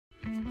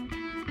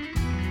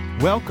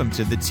Welcome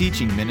to the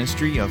teaching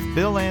ministry of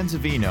Bill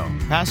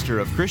Anzavino, pastor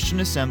of Christian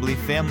Assembly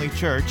Family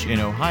Church in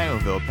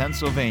Ohioville,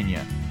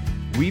 Pennsylvania.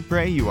 We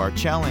pray you are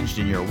challenged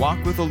in your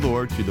walk with the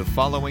Lord through the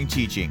following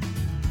teaching.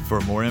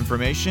 For more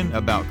information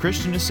about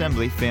Christian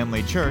Assembly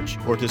Family Church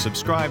or to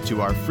subscribe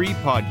to our free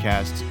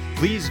podcasts,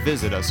 please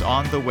visit us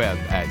on the web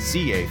at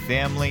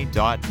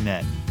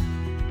cafamily.net.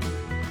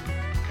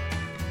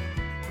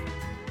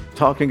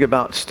 Talking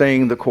about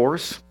staying the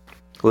course.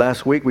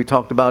 Last week we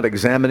talked about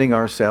examining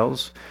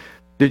ourselves.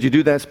 Did you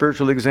do that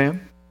spiritual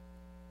exam?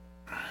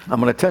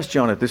 I'm going to test you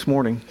on it this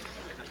morning.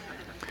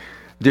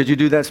 Did you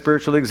do that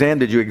spiritual exam?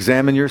 Did you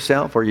examine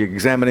yourself, or are you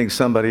examining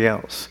somebody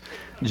else?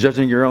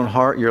 Judging your own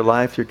heart, your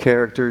life, your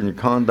character, and your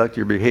conduct,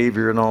 your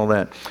behavior, and all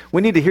that.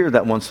 We need to hear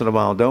that once in a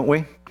while, don't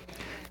we?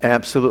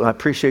 Absolutely. I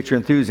appreciate your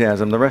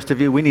enthusiasm. The rest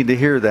of you, we need to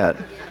hear that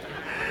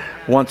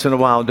once in a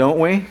while, don't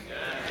we?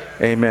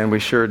 Amen. We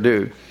sure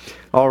do.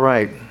 All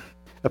right.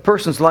 A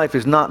person's life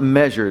is not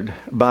measured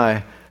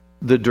by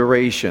the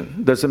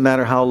duration. Doesn't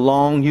matter how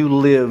long you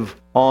live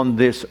on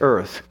this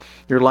earth.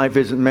 Your life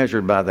isn't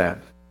measured by that.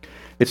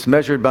 It's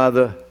measured by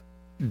the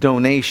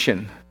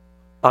donation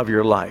of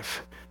your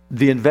life,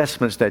 the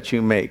investments that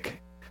you make,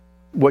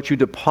 what you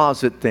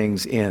deposit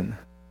things in.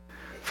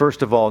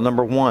 First of all,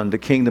 number one, the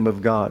kingdom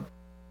of God.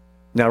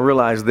 Now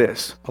realize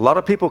this. A lot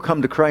of people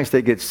come to Christ,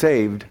 they get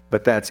saved,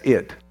 but that's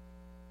it.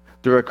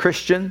 They're a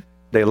Christian,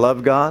 they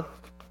love God,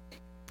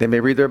 they may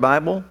read their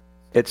Bible,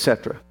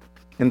 etc.,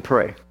 and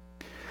pray.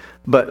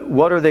 But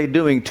what are they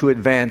doing to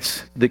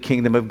advance the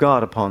kingdom of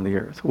God upon the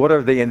earth? What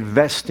are they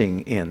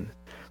investing in?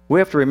 We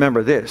have to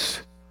remember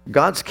this.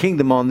 God's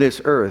kingdom on this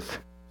earth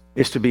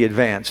is to be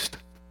advanced.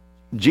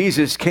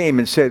 Jesus came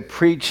and said,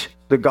 preach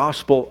the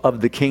gospel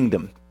of the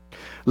kingdom.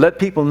 Let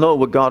people know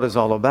what God is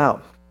all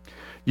about.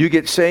 You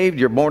get saved,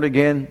 you're born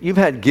again. You've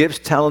had gifts,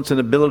 talents, and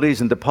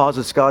abilities and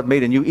deposits God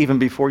made in you even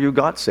before you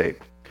got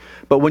saved.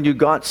 But when you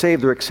got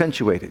saved, they're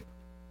accentuated.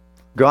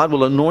 God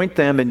will anoint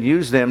them and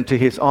use them to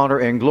His honor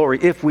and glory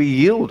if we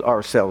yield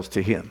ourselves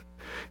to Him.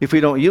 If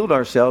we don't yield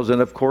ourselves,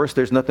 then of course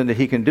there's nothing that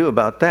He can do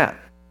about that.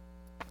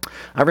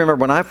 I remember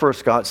when I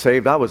first got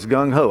saved, I was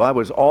gung-ho. I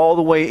was all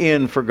the way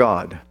in for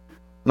God.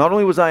 Not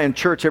only was I in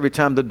church every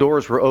time the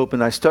doors were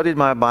open, I studied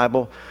my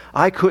Bible.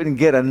 I couldn't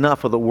get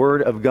enough of the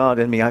Word of God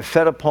in me. I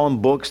fed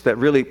upon books that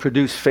really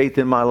produced faith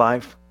in my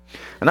life.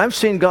 And I've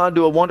seen God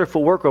do a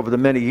wonderful work over the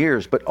many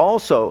years, but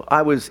also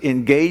I was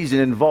engaged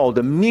and involved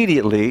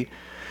immediately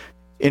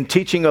in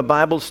teaching a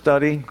Bible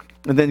study,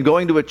 and then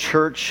going to a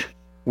church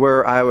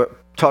where I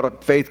taught a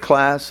faith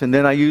class, and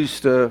then I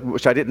used,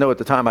 which I didn't know at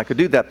the time I could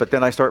do that, but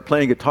then I started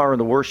playing guitar in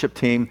the worship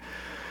team,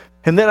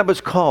 and then I was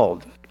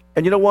called.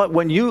 And you know what?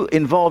 When you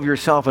involve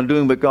yourself in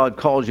doing what God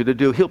calls you to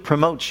do, He'll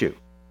promote you.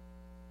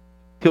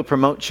 He'll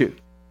promote you.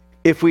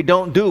 If we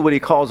don't do what He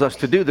calls us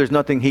to do, there's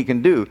nothing He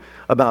can do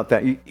about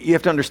that. You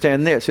have to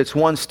understand this. It's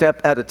one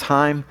step at a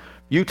time.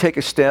 You take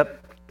a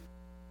step,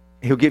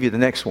 He'll give you the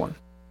next one.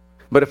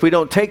 But if we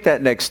don't take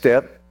that next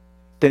step,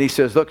 then He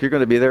says, look, you're going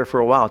to be there for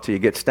a while till you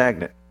get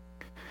stagnant.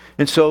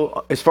 And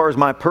so as far as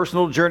my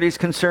personal journey is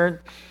concerned,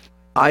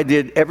 I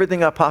did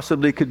everything I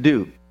possibly could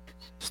do.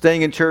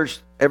 Staying in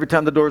church, every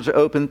time the doors are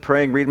open,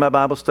 praying, reading my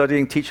Bible,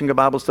 studying, teaching a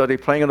Bible study,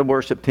 playing on the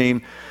worship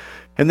team,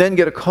 and then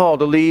get a call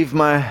to leave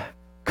my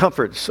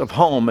comforts of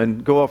home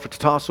and go off to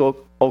Tulsa,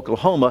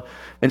 Oklahoma,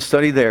 and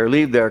study there,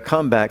 leave there,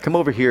 come back, come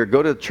over here,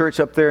 go to the church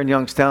up there in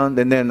Youngstown,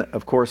 and then,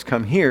 of course,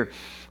 come here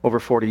over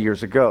 40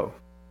 years ago.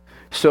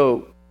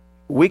 So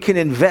we can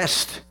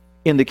invest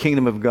in the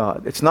kingdom of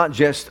God. It's not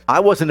just, I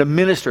wasn't a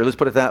minister, let's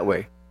put it that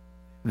way,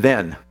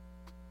 then.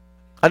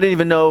 I didn't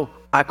even know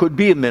I could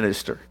be a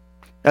minister.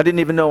 I didn't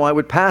even know I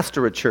would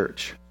pastor a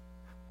church.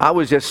 I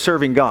was just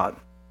serving God.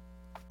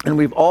 And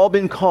we've all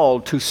been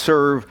called to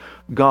serve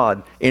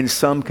God in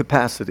some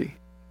capacity.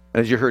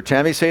 As you heard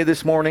Tammy say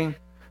this morning,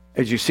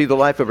 as you see the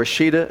life of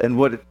Rashida and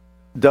what it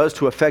does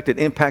to affect and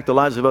impact the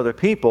lives of other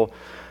people,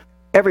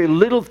 every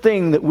little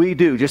thing that we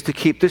do just to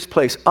keep this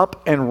place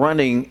up and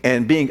running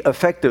and being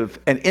effective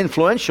and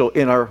influential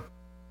in our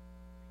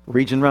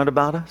region round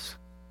about us,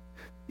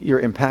 you're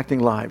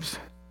impacting lives.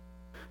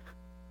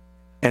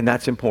 And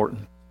that's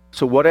important.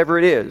 So whatever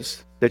it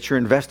is that you're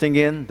investing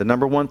in, the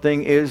number one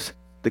thing is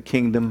the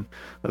kingdom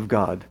of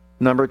God.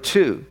 Number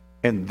two,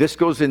 and this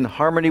goes in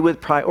harmony with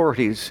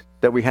priorities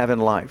that we have in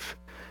life,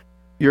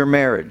 your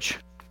marriage,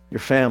 your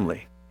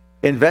family,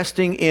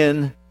 investing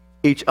in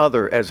each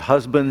other as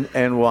husband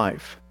and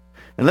wife.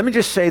 And let me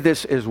just say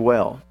this as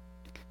well.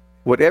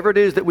 Whatever it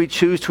is that we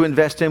choose to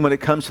invest in when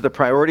it comes to the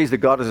priorities that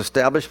God has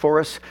established for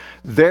us,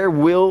 there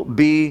will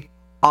be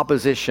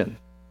opposition.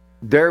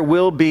 There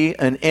will be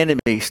an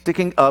enemy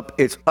sticking up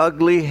its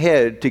ugly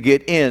head to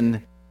get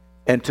in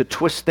and to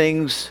twist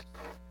things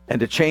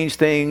and to change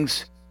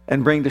things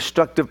and bring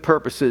destructive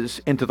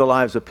purposes into the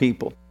lives of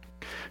people.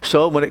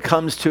 So when it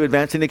comes to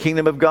advancing the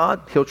kingdom of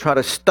God, he'll try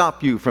to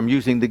stop you from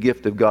using the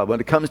gift of God. When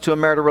it comes to a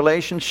marital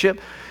relationship,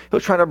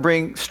 he'll try to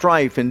bring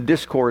strife and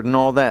discord and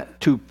all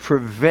that to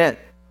prevent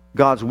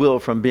God's will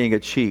from being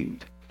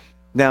achieved.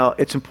 Now,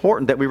 it's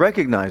important that we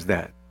recognize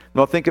that.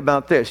 Well, think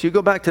about this. You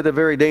go back to the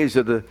very days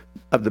of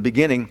the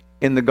beginning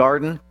in the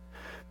garden,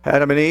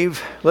 Adam and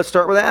Eve. Let's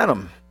start with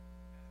Adam.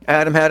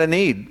 Adam had a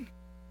need.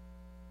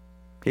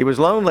 He was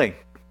lonely.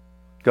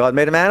 God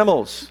made him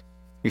animals.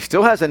 He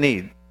still has a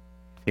need.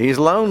 He's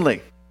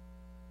lonely.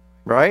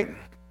 Right?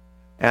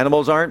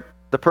 Animals aren't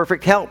the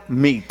perfect help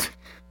meet.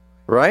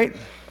 Right?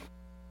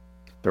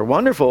 They're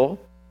wonderful,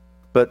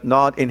 but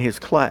not in his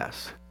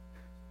class.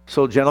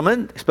 So,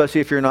 gentlemen,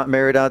 especially if you're not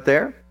married out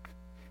there,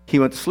 he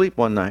went to sleep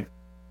one night.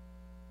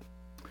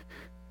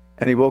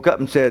 And he woke up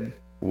and said,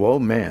 "Whoa,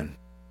 man."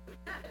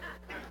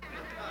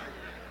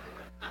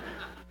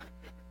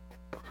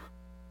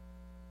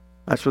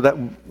 That's where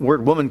that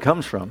word woman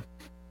comes from.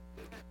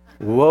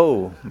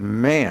 Whoa,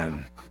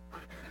 man.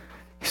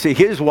 See,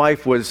 his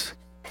wife was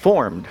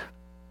formed.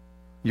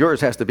 Yours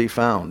has to be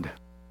found.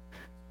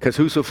 Because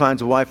whoso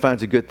finds a wife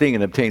finds a good thing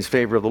and obtains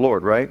favor of the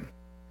Lord, right?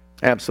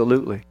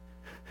 Absolutely.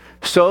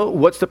 So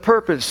what's the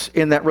purpose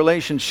in that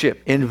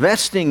relationship?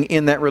 Investing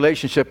in that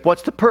relationship.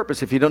 What's the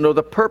purpose? If you don't know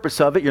the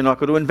purpose of it, you're not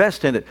going to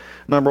invest in it.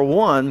 Number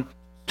one,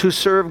 to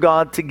serve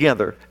God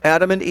together.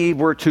 Adam and Eve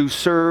were to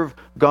serve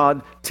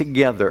God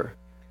together.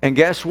 And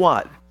guess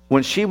what?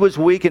 When she was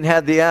weak and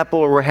had the apple,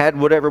 or had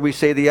whatever we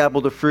say, the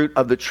apple, the fruit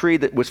of the tree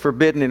that was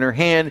forbidden in her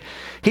hand,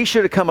 he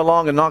should have come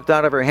along and knocked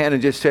out of her hand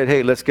and just said,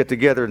 "Hey, let's get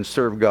together and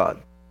serve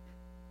God."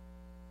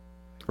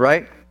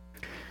 Right?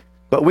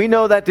 But we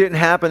know that didn't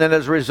happen, and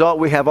as a result,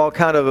 we have all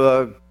kind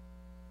of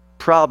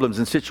problems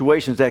and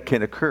situations that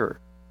can occur.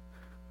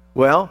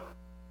 Well,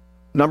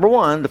 number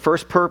one, the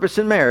first purpose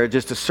in marriage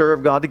is to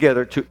serve God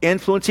together, to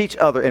influence each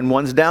other, and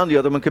one's down, the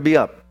other one could be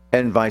up,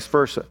 and vice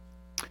versa.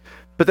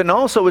 But then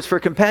also it's for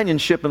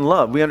companionship and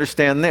love. We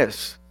understand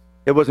this.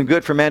 It wasn't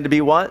good for man to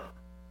be what?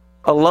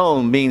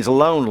 Alone means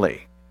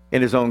lonely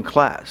in his own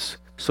class.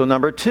 So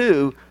number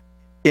two,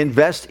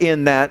 invest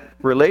in that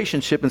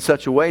relationship in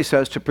such a way so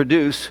as to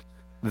produce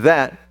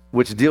that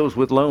which deals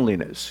with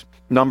loneliness.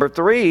 Number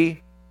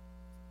three,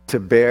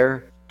 to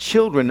bear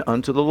children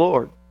unto the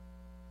Lord.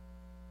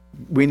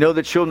 We know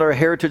that children are a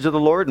heritage of the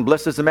Lord, and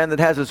blessed is the man that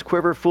has his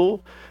quiver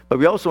full. But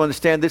we also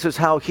understand this is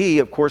how he,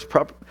 of course,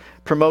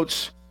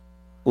 promotes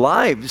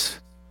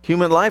lives,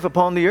 human life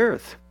upon the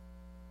earth.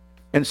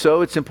 And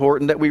so it's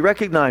important that we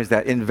recognize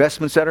that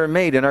investments that are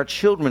made in our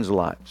children's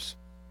lives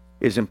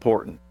is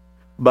important.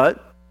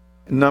 But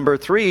number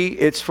three,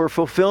 it's for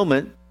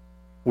fulfillment.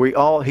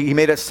 He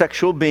made us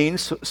sexual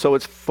beings, so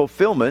it's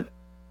fulfillment.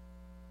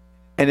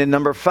 And in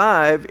number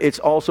five, it's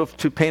also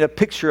to paint a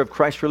picture of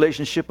Christ's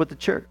relationship with the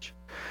church.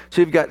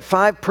 So you've got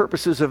 5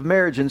 purposes of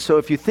marriage. And so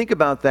if you think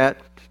about that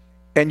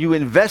and you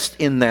invest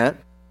in that,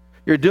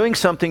 you're doing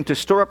something to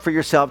store up for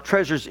yourself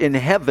treasures in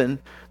heaven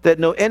that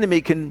no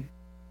enemy can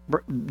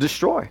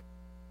destroy.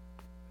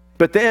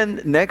 But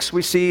then next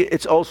we see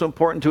it's also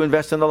important to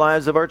invest in the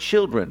lives of our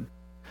children,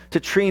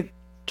 to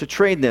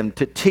train them,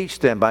 to teach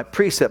them by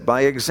precept,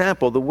 by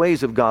example, the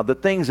ways of God, the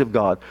things of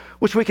God,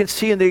 which we can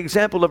see in the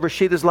example of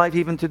Rashida's life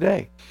even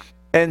today.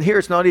 And here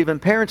it's not even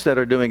parents that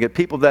are doing it,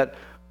 people that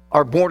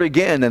are born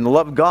again and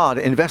love God,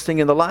 investing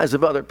in the lives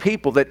of other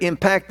people that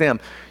impact them.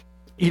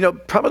 You know,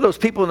 probably those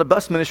people in the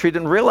bus ministry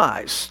didn't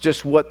realize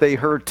just what they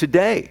heard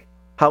today,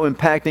 how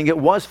impacting it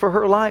was for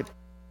her life.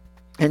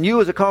 And you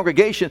as a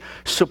congregation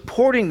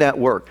supporting that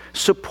work,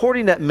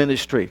 supporting that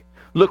ministry,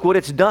 look what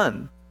it's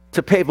done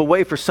to pave a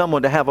way for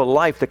someone to have a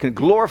life that can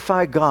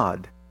glorify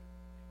God.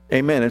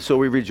 Amen. And so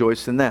we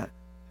rejoice in that.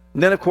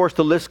 And then, of course,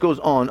 the list goes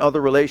on.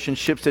 Other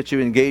relationships that you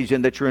engage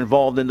in, that you're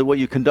involved in, the way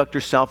you conduct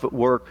yourself at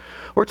work.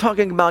 We're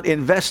talking about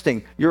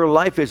investing. Your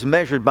life is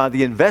measured by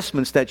the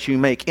investments that you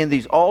make in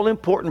these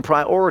all-important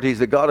priorities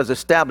that God has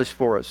established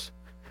for us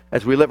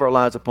as we live our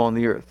lives upon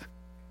the earth.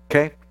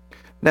 Okay?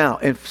 Now,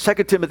 in 2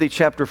 Timothy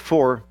chapter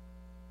 4,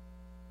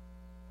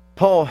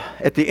 Paul,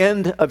 at the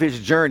end of his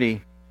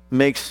journey,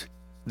 makes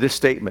this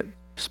statement,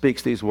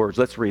 speaks these words.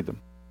 Let's read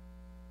them.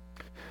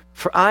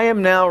 "For I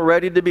am now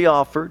ready to be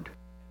offered,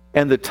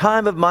 and the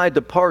time of my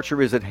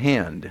departure is at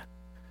hand.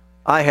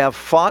 I have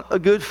fought a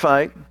good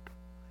fight.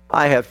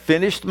 I have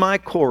finished my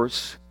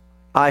course.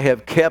 I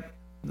have kept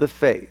the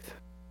faith.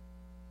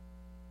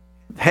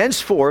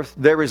 Henceforth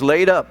there is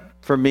laid up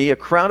for me a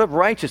crown of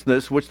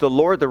righteousness, which the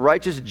Lord, the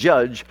righteous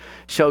judge,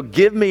 shall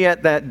give me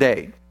at that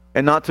day.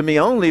 And not to me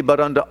only, but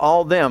unto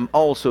all them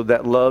also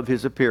that love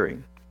his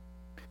appearing."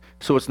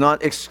 So it's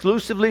not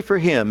exclusively for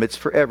him, it's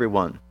for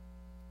everyone.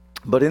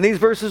 But in these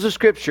verses of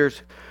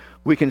scriptures,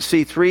 we can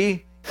see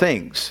 3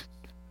 things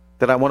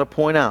that I want to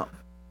point out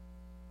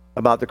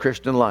about the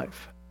Christian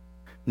life.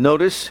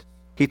 Notice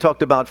he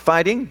talked about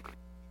fighting,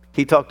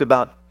 he talked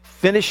about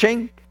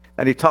finishing,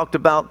 and he talked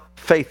about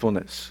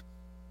faithfulness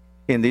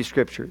in these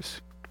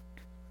scriptures.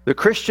 The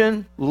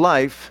Christian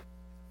life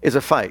is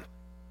a fight.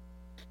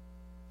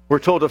 We're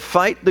told to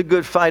fight the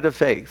good fight of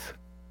faith.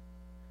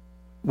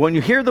 When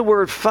you hear the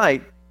word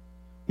fight,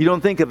 you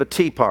don't think of a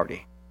tea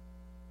party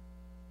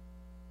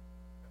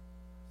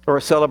or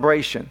a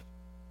celebration.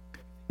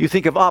 You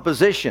think of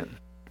opposition,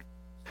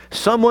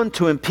 someone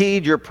to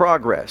impede your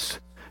progress,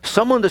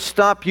 someone to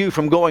stop you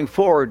from going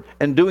forward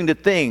and doing the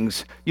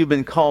things you've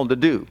been called to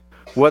do.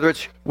 Whether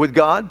it's with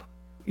God,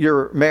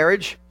 your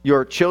marriage,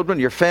 your children,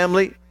 your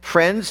family,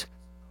 friends,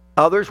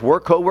 others,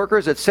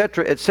 co-workers,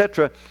 etc.,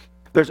 etc.,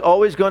 there's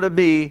always going to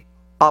be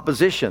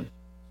opposition.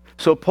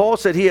 So Paul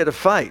said he had to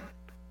fight.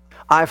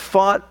 I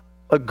fought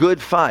a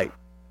good fight.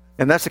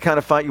 And that's the kind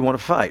of fight you want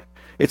to fight.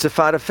 It's a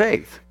fight of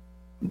faith.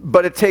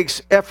 But it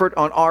takes effort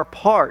on our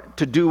part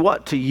to do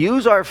what? To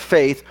use our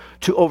faith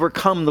to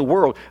overcome the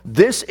world.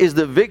 This is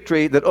the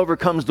victory that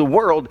overcomes the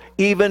world,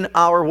 even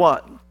our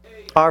what?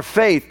 Our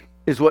faith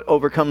is what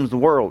overcomes the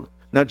world.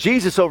 Now,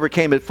 Jesus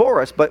overcame it for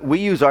us, but we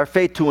use our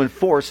faith to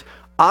enforce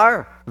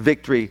our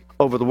victory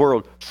over the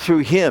world through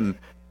him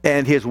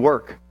and his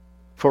work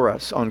for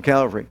us on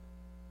Calvary.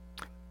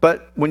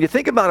 But when you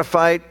think about a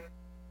fight,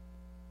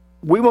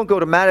 we won't go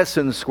to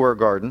Madison Square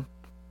Garden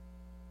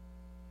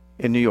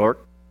in New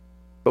York,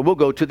 but we'll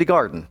go to the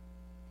Garden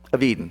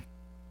of Eden.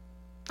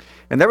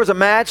 And there was a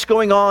match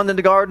going on in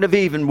the Garden of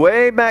Eden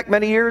way back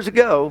many years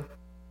ago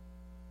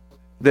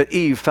that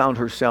Eve found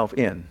herself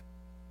in.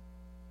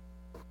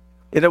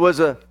 And it was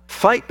a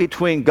fight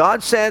between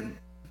God said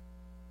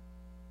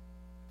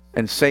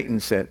and Satan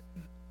said.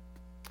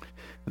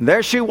 And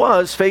there she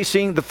was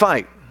facing the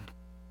fight.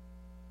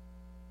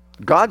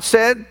 God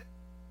said,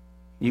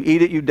 you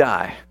eat it, you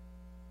die.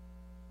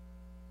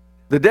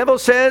 The devil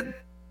said,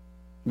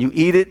 you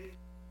eat it,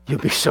 you'll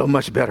be so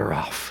much better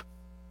off.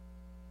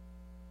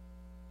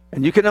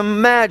 And you can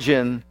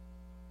imagine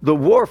the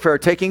warfare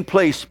taking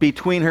place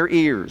between her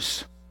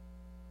ears.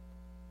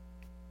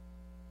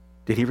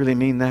 Did he really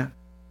mean that?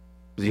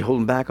 Was he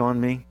holding back on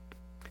me?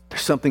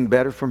 There's something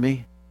better for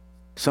me?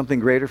 Something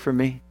greater for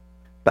me?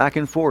 Back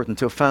and forth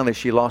until finally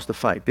she lost the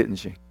fight, didn't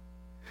she?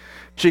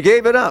 She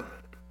gave it up.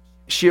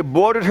 She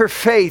aborted her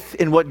faith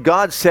in what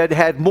God said,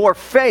 had more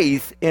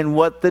faith in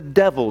what the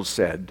devil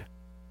said.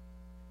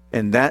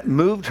 And that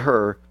moved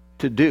her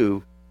to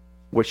do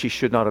what she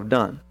should not have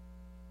done.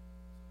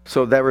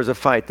 So there was a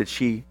fight that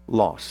she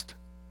lost.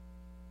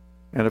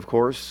 And of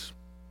course,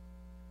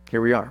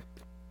 here we are.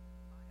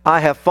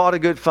 I have fought a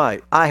good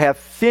fight. I have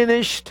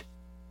finished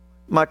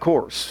my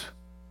course.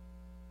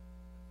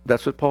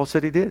 That's what Paul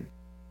said he did.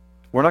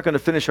 We're not going to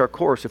finish our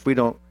course if we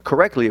don't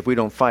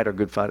fight our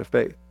good fight of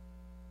faith.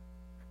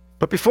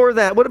 But before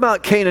that, what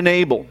about Cain and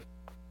Abel?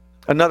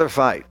 Another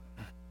fight.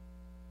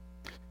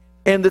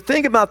 And the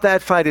thing about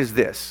that fight is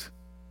this.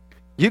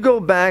 You go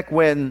back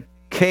when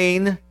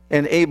Cain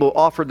and Abel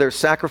offered their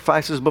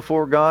sacrifices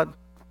before God.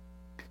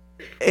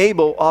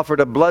 Abel offered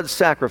a blood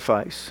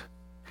sacrifice.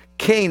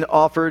 Cain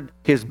offered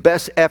his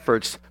best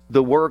efforts,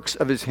 the works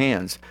of his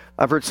hands.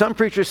 I've heard some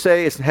preachers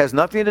say it has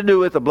nothing to do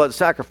with the blood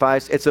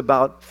sacrifice. It's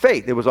about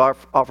faith. It was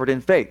offered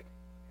in faith.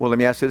 Well, let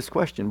me ask you this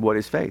question. What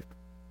is faith?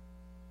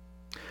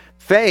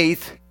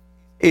 Faith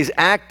is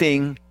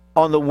acting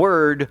on the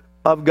Word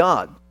of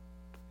God.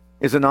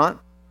 Is it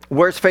not?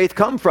 Where's faith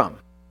come from?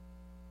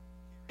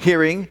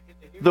 Hearing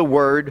the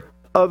Word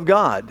of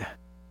God.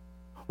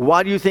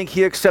 Why do you think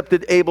he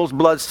accepted Abel's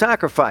blood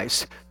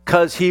sacrifice?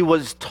 Because he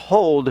was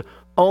told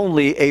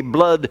only a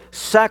blood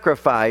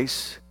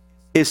sacrifice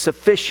is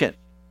sufficient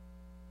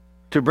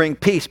to bring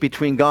peace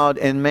between God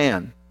and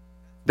man.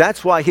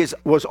 That's why his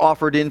was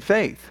offered in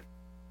faith.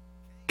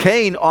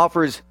 Cain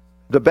offers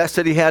the best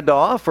that he had to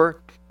offer,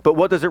 but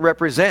what does it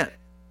represent?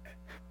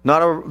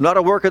 Not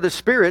a work of the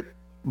Spirit,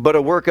 but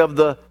a work of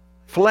the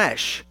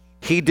flesh.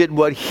 He did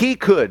what he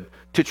could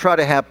to try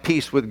to have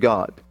peace with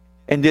God.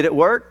 And did it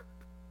work?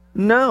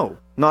 No,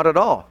 not at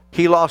all.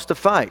 He lost the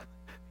fight.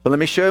 But let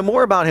me show you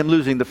more about him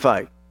losing the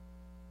fight.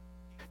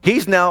 He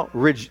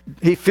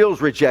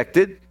feels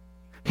rejected.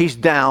 He's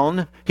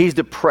down. He's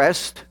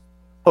depressed.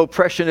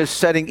 Oppression is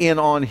setting in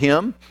on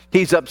him.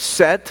 He's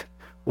upset.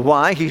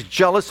 Why? He's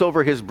jealous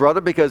over his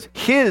brother because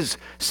his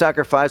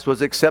sacrifice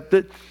was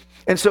accepted.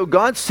 And so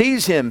God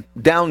sees him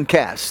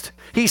downcast.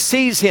 He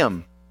sees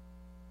him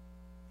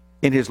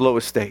in his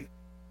lowest state.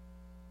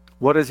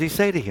 What does he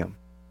say to him?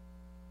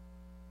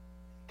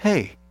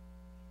 Hey,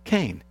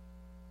 Cain,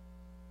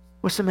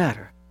 what's the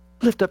matter?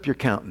 Lift up your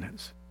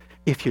countenance.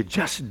 If you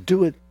just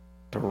do it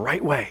the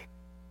right way,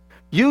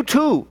 you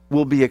too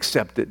will be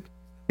accepted.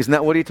 Isn't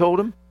that what he told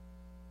him?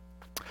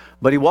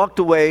 But he walked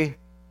away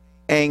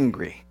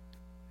angry.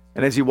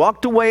 And as he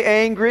walked away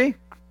angry,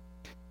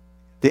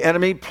 the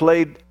enemy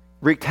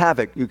wreaked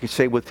havoc, you could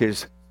say, with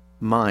his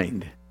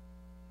mind.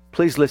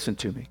 Please listen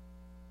to me.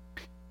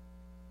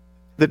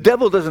 The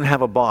devil doesn't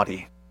have a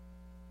body.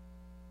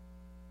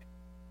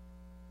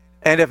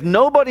 And if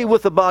nobody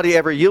with a body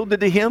ever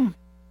yielded to him,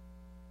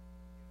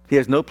 he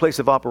has no place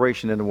of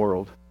operation in the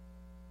world.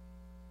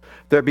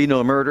 There'd be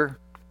no murder.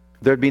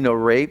 There'd be no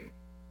rape,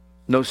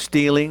 no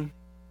stealing,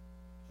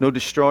 no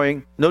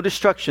destroying, no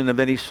destruction of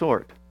any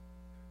sort.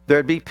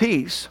 There'd be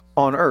peace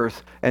on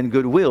earth and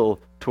goodwill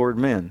toward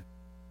men.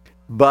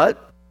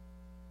 But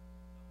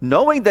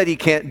knowing that he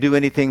can't do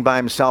anything by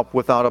himself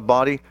without a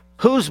body,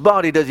 whose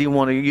body does he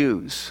want to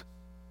use?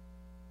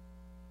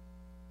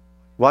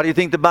 Why do you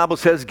think the Bible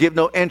says give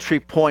no entry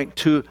point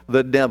to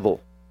the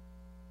devil?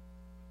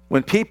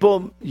 When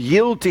people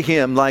yield to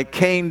him like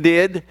Cain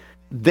did,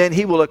 then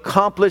he will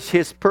accomplish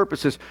his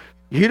purposes.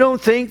 You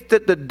don't think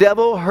that the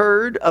devil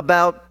heard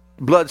about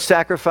blood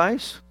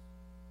sacrifice?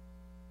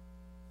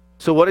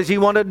 So what does he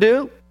want to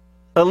do?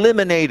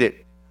 Eliminate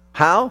it.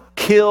 How?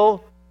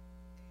 Kill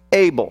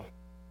Abel.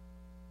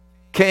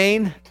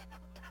 Cain,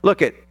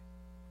 look it.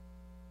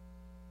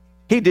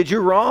 He did you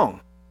wrong.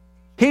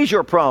 He's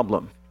your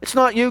problem. It's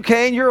not you,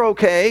 Cain. You're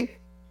okay.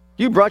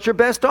 You brought your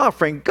best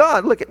offering.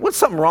 God, look at, what's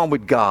something wrong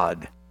with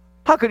God?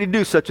 How could he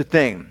do such a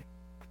thing?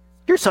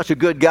 You're such a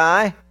good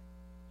guy.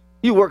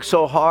 You work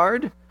so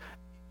hard.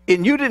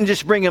 And you didn't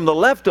just bring him the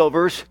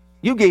leftovers.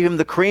 You gave him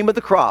the cream of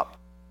the crop.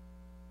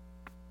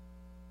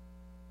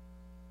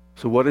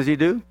 So what does he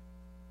do?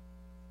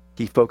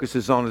 He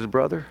focuses on his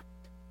brother.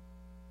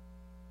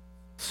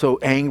 So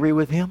angry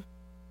with him,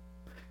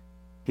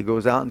 he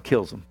goes out and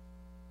kills him.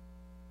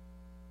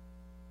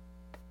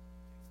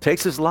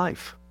 Takes his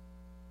life.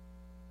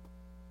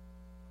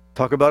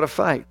 Talk about a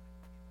fight.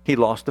 He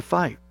lost the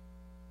fight.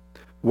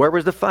 Where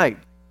was the fight?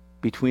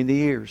 Between the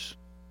ears.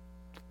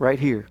 Right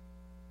here.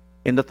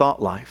 In the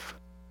thought life.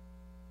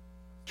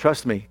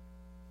 Trust me,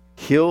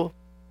 he'll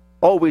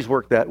always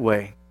work that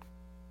way.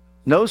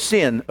 No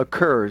sin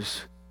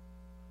occurs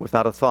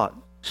without a thought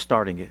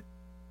starting it.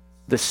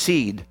 The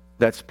seed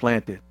that's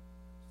planted.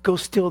 Go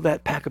steal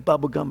that pack of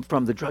bubble gum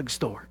from the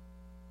drugstore.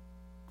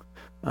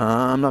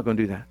 I'm not going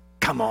to do that.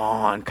 Come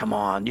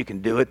on, you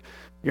can do it.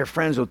 Your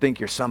friends will think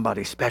you're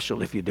somebody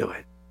special if you do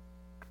it.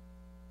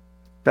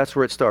 That's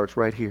where it starts,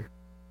 right here.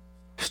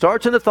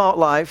 Starts in the thought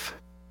life,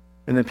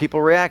 and then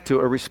people react to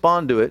it or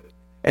respond to it,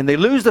 and they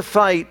lose the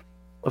fight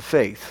of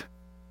faith.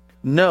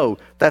 No,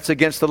 that's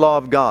against the law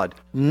of God.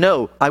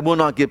 No, I will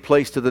not give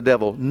place to the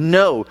devil.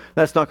 No,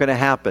 that's not going to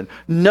happen.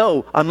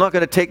 No, I'm not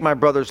going to take my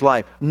brother's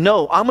life.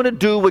 No, I'm going to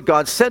do what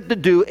God said to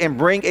do and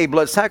bring a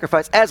blood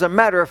sacrifice. As a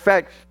matter of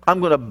fact, I'm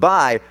going to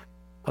buy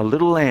a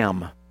little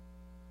lamb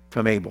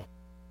from Abel.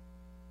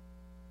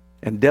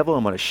 And devil,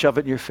 I'm going to shove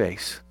it in your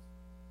face.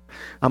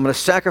 I'm going to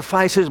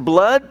sacrifice his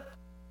blood.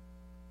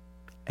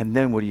 And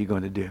then what are you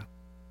going to do?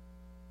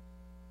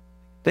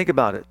 Think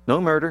about it.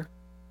 No murder.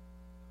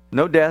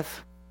 No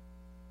death.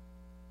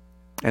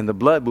 And the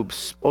blood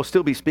will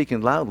still be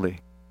speaking loudly.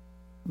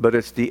 But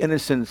it's the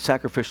innocent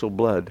sacrificial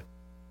blood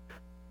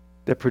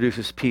that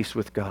produces peace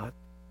with God.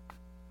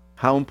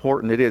 How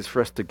important it is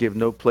for us to give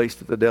no place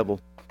to the devil.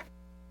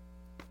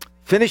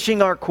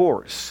 Finishing our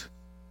course.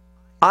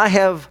 I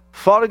have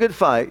fought a good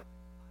fight.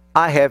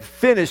 I have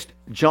finished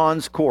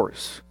John's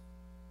course.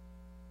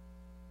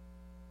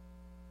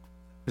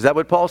 Is that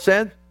what Paul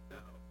said?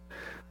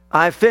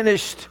 I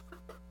finished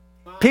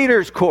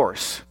Peter's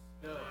course.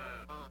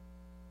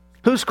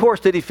 Whose course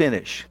did he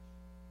finish?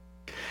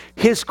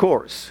 His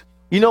course.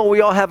 You know,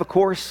 we all have a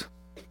course.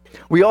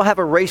 We all have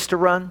a race to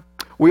run.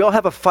 We all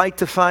have a fight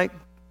to fight.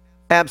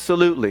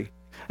 Absolutely.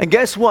 And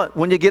guess what?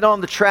 When you get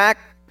on the track,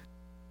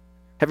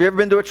 have you ever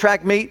been to a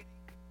track meet?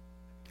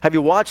 Have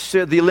you watched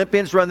the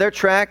Olympians run their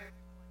track?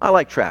 I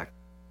like track.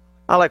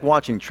 I like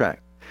watching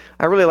track.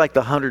 I really like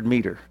the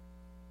 100-meter.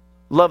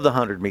 Love the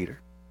 100-meter.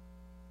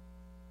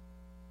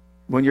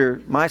 When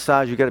you're my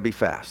size, you got to be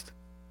fast.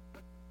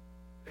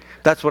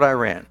 That's what I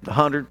ran. The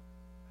 100.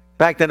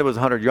 Back then it was a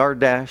 100-yard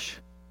dash,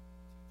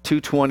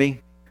 220,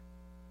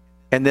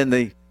 and then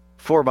the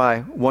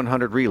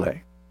 4x100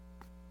 relay.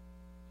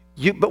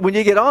 But when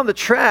you get on the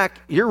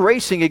track, you're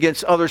racing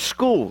against other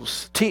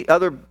schools.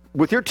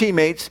 With your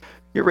teammates,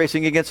 you're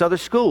racing against other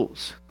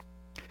schools.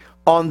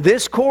 On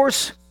this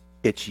course,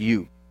 it's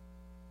you.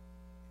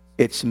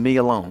 It's me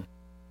alone.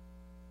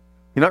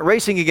 You're not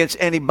racing against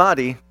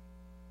anybody.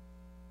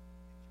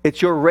 It's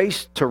your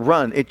race to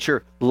run. It's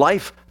your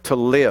life to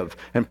live.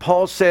 And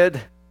Paul said,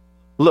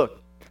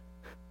 look,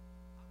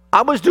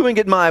 I was doing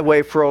it my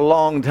way for a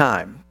long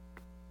time.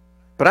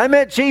 But I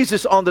met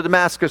Jesus on the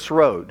Damascus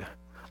Road.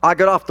 I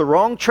got off the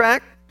wrong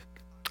track.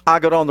 I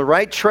got on the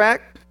right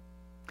track.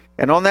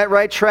 And on that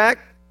right track,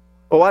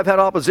 I've had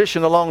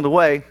opposition along the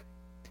way.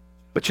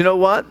 But you know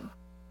what?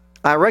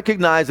 I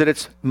recognize that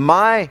it's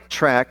my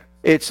track.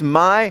 It's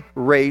my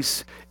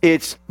race.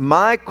 It's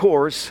my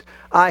course.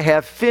 I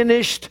have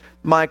finished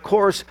my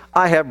course.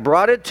 I have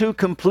brought it to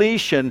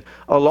completion.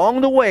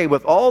 Along the way,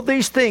 with all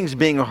these things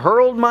being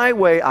hurled my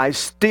way, I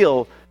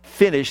still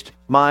finished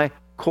my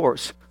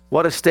course.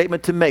 What a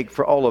statement to make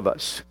for all of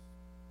us.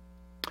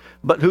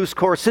 But whose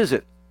course is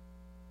it?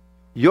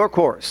 Your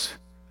course.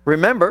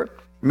 Remember,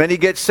 many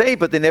get saved,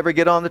 but they never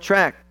get on the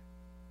track.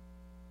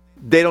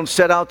 They don't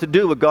set out to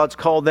do what God's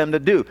called them to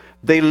do.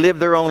 They live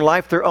their own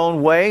life their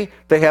own way.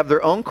 They have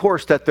their own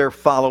course that they're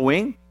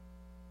following.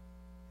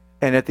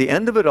 And at the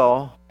end of it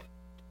all,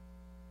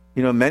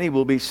 you know, many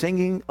will be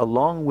singing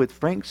along with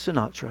Frank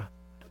Sinatra,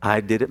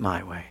 I Did It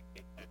My Way.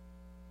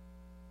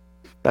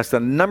 That's the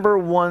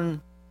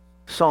 #1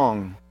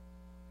 song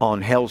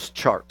on hell's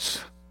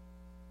charts.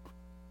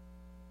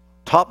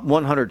 Top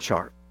 100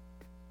 chart.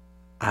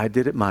 I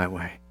Did It My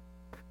Way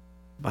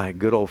by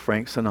good old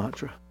Frank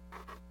Sinatra.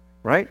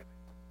 Right?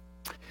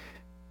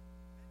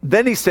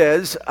 Then he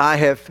says, I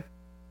have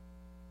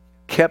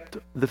kept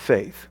the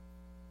faith.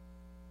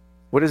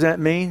 What does that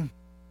mean?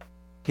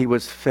 He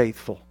was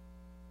faithful.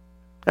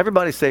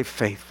 Everybody say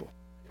faithful.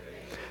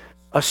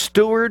 A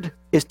steward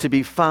is to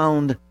be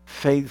found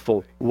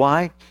faithful.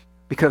 Why?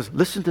 Because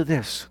listen to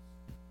this.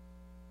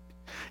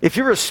 If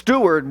you're a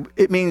steward,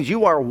 it means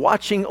you are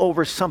watching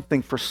over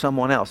something for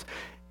someone else.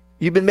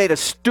 You've been made a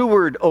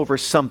steward over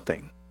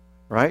something,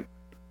 right?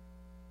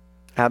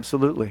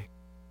 Absolutely.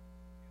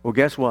 Well,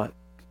 guess what?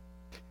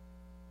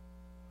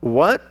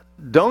 What?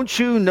 Don't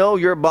you know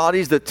your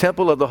body's the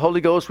temple of the Holy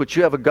Ghost, which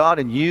you have of God,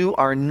 and you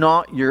are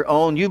not your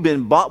own? You've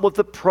been bought with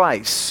a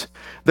price.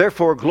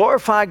 Therefore,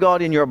 glorify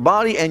God in your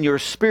body and your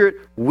spirit,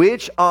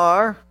 which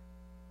are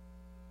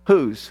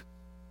whose?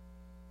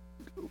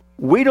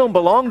 We don't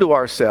belong to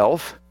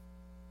ourselves.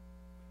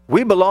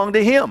 We belong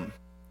to Him.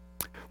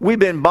 We've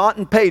been bought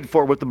and paid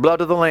for with the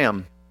blood of the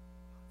Lamb.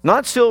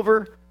 Not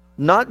silver,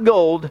 not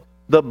gold,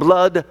 the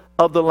blood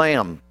of the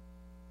Lamb.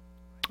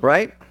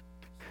 Right?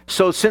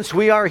 So since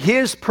we are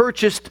His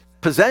purchased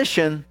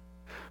possession,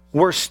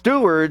 we're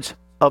stewards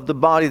of the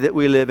body that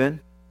we live in.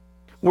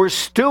 We're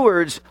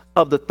stewards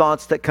of the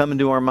thoughts that come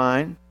into our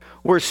mind.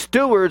 We're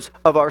stewards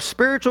of our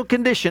spiritual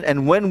condition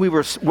and where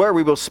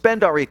we will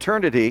spend our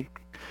eternity.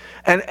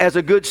 And as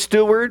a good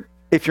steward,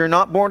 if you're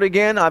not born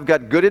again, I've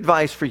got good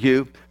advice for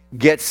you.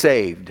 Get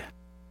saved.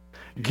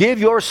 Give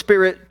your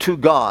spirit to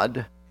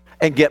God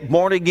and get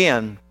born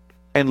again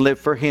and live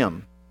for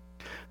Him.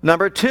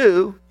 Number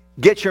 2,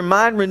 get your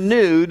mind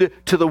renewed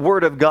to the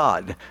Word of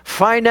God.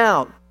 Find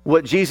out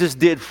what Jesus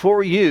did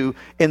for you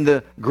in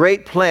the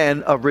great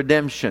plan of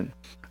redemption.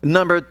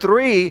 Number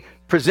 3,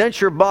 present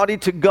your body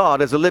to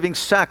God as a living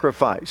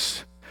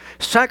sacrifice.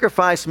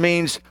 Sacrifice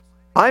means,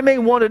 I may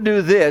want to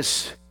do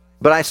this,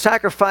 but I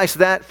sacrifice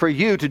that for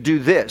you to do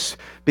this,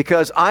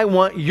 because I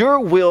want your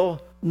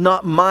will,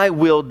 not my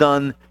will,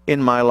 done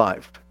in my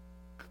life.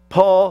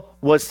 Paul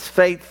was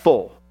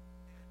faithful,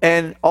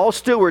 and all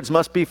stewards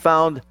must be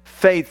found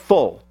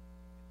faithful.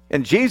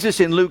 And Jesus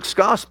in Luke's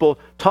gospel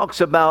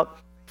talks about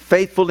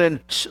faithful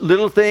in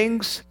little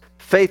things,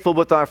 faithful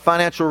with our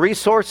financial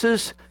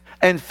resources,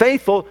 and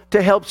faithful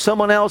to help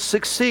someone else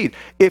succeed.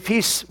 If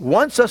He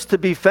wants us to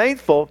be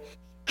faithful,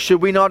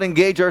 should we not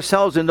engage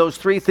ourselves in those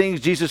 3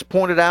 things Jesus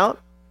pointed out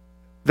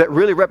that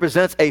really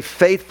represents a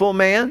faithful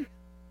man?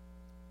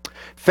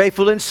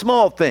 Faithful in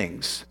small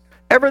things.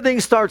 Everything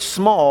starts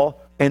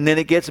small and then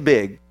it gets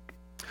big.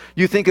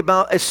 You think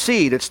about a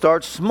seed. It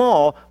starts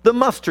small, the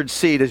mustard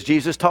seed, as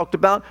Jesus talked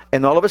about,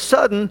 and all of a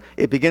sudden,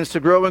 it begins to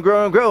grow and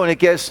grow and grow, and it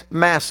gets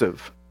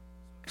massive.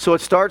 So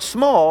it starts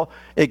small,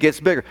 it gets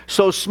bigger.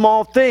 So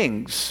small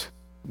things.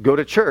 Go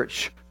to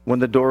church when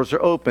the doors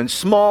are open.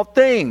 Small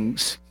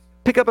things.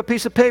 Pick up a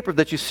piece of paper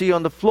that you see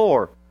on the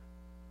floor.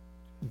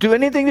 Do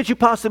anything that you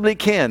possibly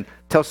can.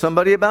 Tell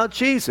somebody about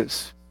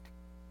Jesus.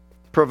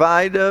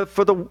 Provide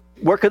for the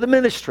work of the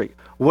ministry.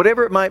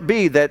 Whatever it might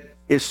be that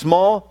is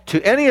small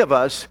to any of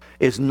us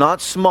is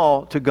not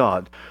small to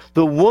God.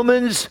 The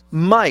woman's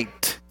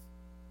might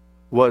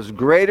was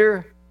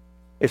greater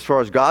as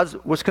far as God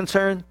was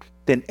concerned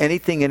than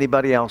anything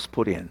anybody else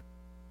put in.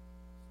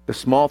 The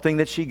small thing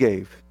that she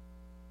gave,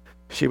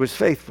 she was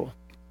faithful.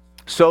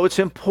 So it's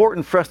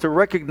important for us to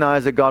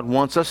recognize that God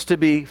wants us to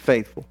be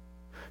faithful,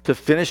 to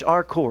finish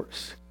our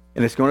course.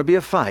 And it's going to be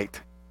a fight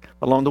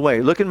along the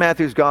way. Look in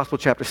Matthew's Gospel,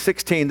 chapter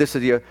 16. This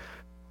is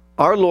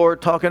our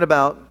Lord talking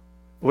about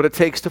what it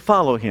takes to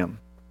follow Him.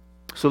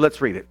 So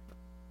let's read it.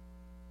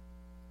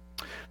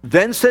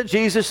 Then said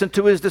Jesus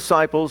unto His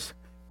disciples,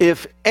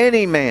 if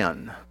any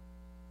man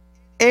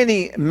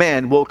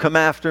will come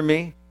after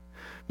me,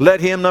 let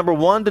him, number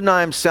 1,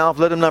 deny himself.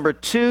 Let him, number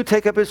 2,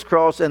 take up his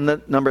cross.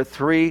 And number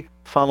 3,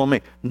 follow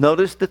me.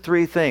 Notice the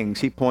 3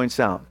 things He points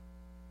out.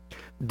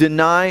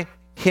 Deny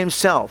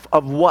himself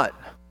of what?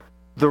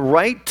 The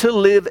right to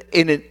live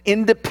in an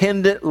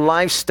independent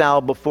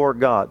lifestyle before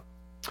God.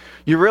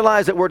 You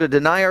realize that we're to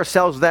deny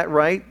ourselves that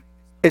right?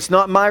 It's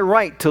not my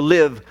right to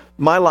live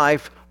my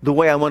life the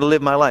way I want to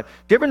live my life.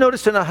 Do you ever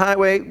notice in a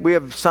highway we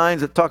have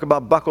signs that talk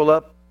about buckle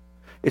up?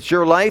 It's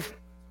your life,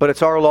 but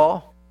it's our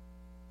law.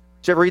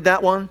 Did you ever read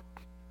that one?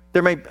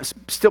 There may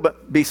still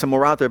be some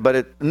more out there,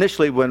 but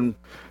initially when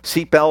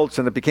seatbelts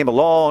and it became a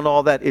law and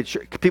all that,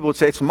 people would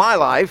say, it's my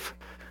life.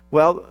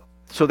 Well,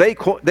 so they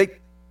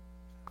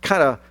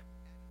kind of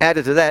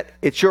added to that,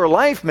 it's your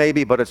life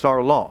maybe, but it's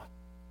our law.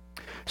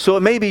 So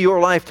it may be your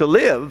life to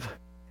live,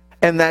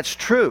 and that's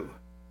true.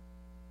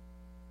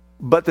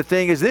 But the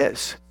thing is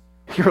this,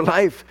 your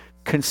life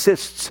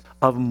consists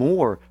of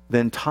more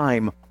than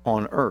time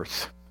on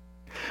earth.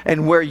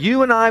 And where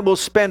you and I will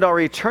spend our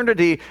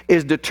eternity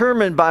is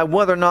determined by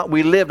whether or not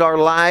we lived our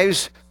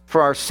lives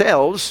for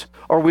ourselves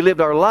or we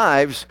lived our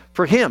lives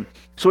for Him.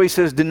 So He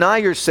says, deny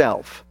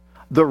yourself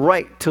the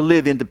right to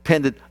live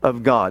independent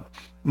of God.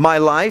 My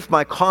life,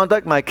 my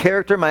conduct, my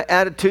character, my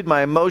attitude,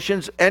 my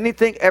emotions,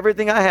 anything,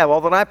 everything I have,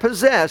 all that I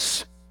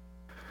possess,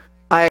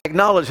 I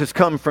acknowledge has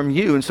come from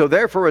You. And so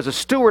therefore, as a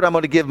steward, I'm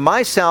going to give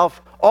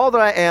myself, all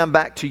that I am,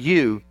 back to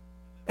You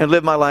and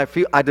live my life for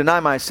You. I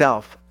deny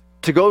myself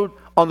to go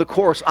on the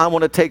course I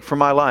want to take for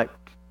my life.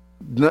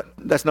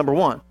 That's number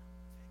 1.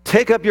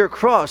 Take up your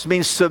cross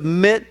means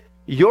submit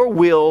your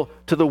will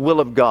to the will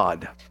of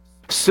God.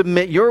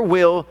 submit your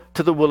will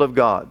to the will of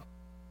God.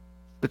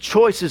 The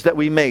choices that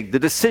we make, the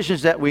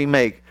decisions that we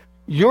make,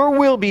 your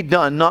will be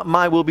done, not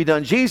my will be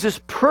done. Jesus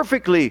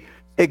perfectly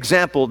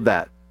exampled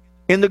that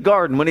in the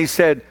garden when he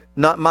said,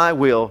 not my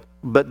will,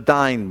 but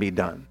thine be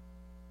done.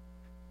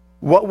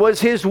 What was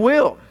his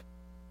will?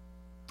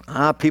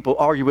 People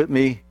argue with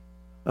me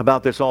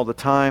about this all the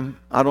time.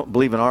 I don't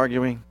believe in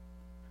arguing.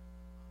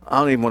 I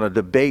don't even want to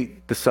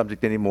debate the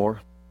subject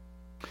anymore.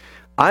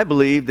 I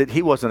believe that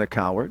he wasn't a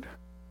coward.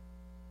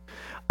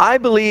 I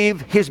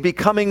believe his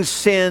becoming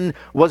sin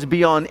was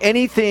beyond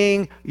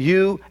anything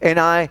you and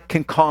I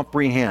can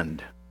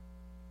comprehend.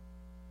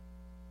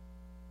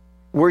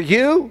 Were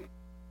you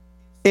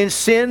in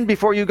sin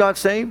before you got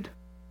saved?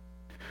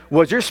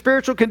 Was your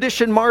spiritual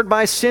condition marred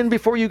by sin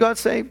before you got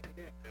saved?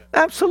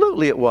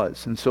 Absolutely it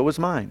was, and so was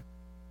mine.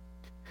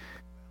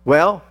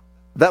 Well,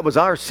 that was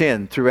our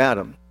sin through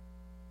Adam.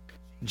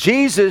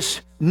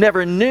 Jesus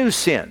never knew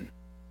sin.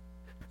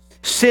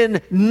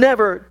 Sin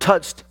never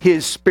touched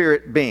his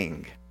spirit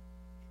being.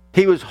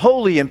 He was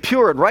holy and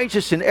pure and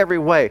righteous in every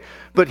way.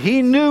 But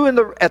he knew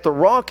at the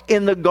rock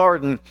in the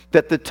garden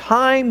that the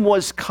time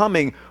was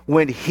coming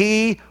when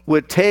he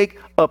would take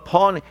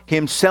upon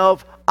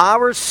himself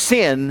our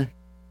sin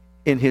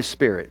in his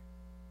spirit.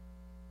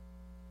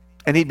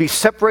 And he'd be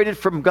separated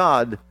from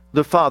God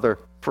the Father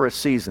for a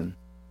season.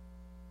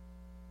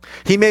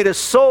 He made a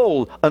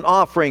soul an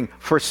offering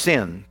for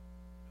sin.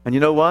 And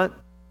you know what?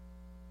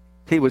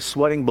 He was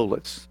sweating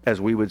bullets, as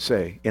we would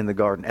say, in the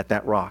garden at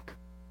that rock.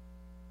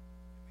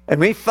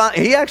 And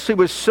he actually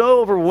was so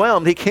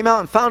overwhelmed, he came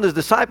out and found his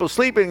disciples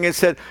sleeping and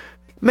said,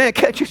 man,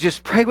 can't you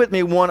just pray with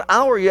me 1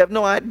 hour? You have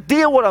no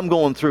idea what I'm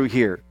going through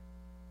here.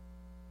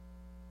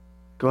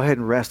 Go ahead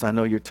and rest. I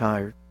know you're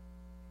tired.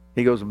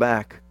 He goes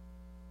back.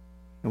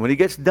 And when he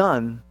gets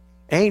done,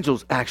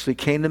 angels actually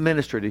came to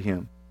minister to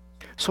him.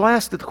 So I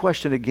asked the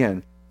question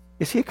again,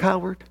 is he a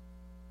coward?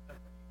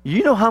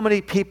 You know how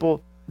many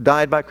people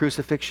died by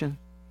crucifixion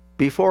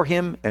before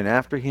him and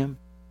after him?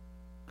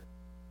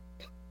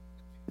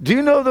 Do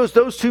you know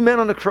those two men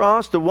on the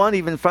cross? The one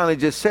even finally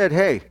just said,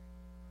 hey,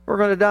 we're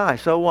going to die.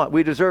 So what?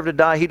 We deserve to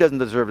die. He doesn't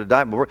deserve to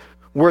die. But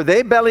were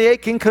they belly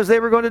aching because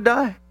they were going to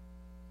die?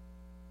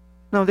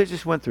 No, they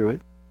just went through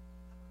it.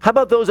 How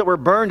about those that were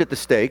burned at the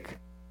stake?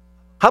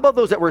 How about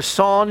those that were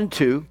sawn in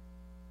two?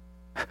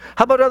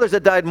 How about others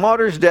that died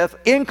martyr's death,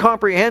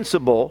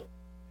 incomprehensible,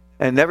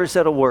 and never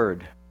said a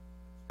word?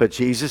 But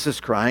Jesus is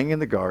crying in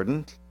the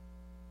garden.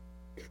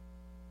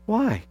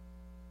 Why?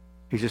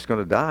 He's just going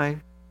to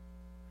die.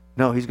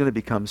 No, he's going to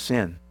become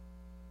sin.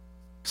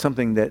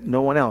 Something that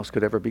no one else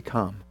could ever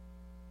become.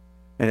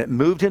 And it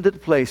moved him to the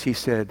place he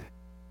said,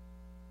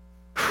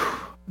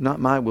 not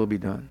my will be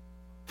done.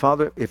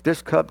 Father, if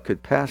this cup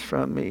could pass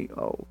from me,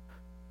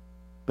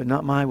 but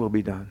not my will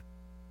be done.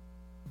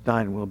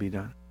 Thine will be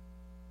done.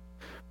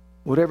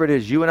 Whatever it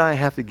is you and I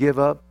have to give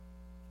up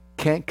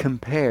can't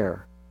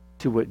compare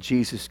to what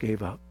Jesus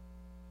gave up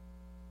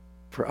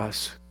for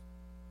us.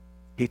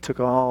 He took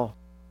all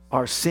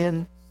our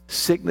sin,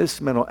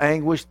 sickness, mental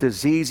anguish,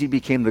 disease. He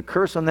became the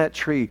curse on that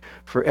tree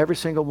for every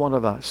single one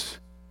of us.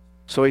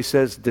 So he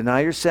says,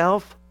 deny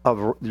yourself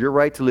of your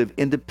right to live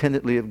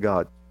independently of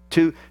God.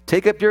 2,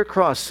 take up your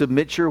cross,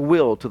 submit your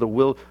will to the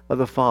will of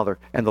the Father.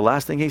 And the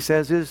last thing he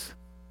says is,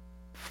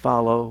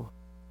 follow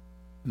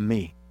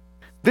me.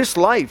 This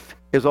life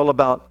is all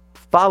about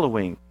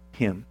following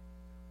him.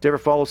 Did you ever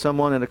follow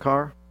someone in a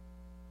car?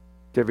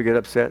 Did you ever get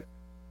upset?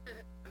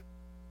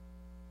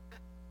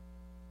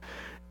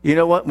 You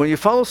know what? When you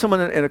follow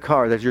someone in a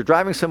car, that you're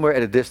driving somewhere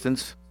at a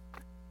distance,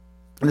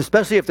 and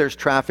especially if there's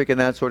traffic and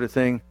that sort of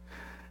thing,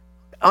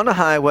 on a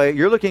highway,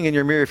 you're looking in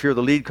your mirror if you're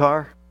the lead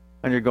car,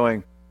 and you're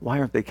going, why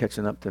aren't they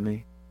catching up to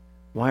me?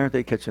 Why aren't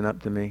they catching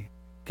up to me?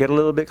 Get a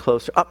little bit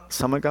closer.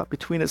 Someone got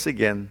between us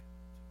again.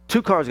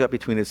 2 cars got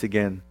between us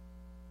again.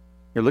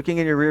 You're looking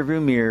in your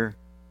rearview mirror.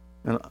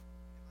 And,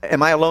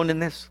 am I alone in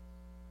this?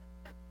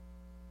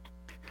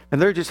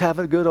 And they're just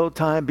having a good old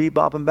time,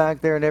 bebopping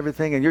back there and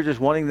everything, and you're just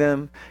wanting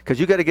them,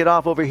 because you got to get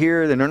off over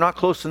here, and they're not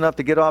close enough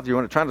to get off. You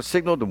want to try to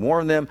signal to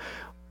warn them.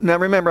 Now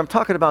remember, I'm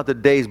talking about the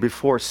days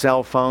before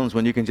cell phones,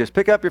 when you can just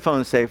pick up your phone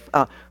and say,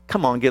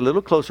 come on, get a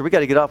little closer. We got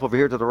to get off over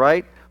here to the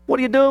right. What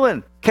are you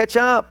doing? Catch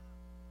up.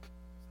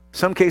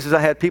 Some cases I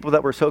had people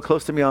that were so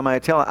close to me on my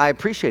tail. I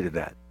appreciated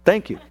that.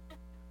 Thank you.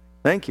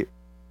 Thank you.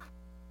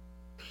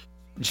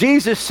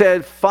 Jesus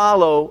said,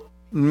 follow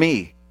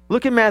me.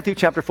 Look at Matthew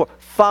chapter 4.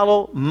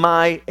 Follow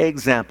my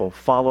example.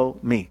 Follow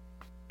me.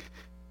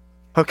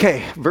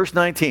 Okay, verse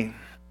 19.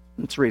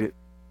 Let's read it.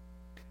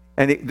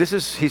 And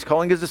he's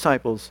calling his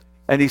disciples.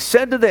 And he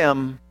said to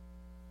them,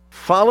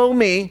 follow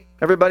me.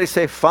 Everybody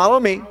say, follow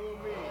me. Follow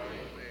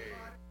me.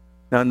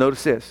 Now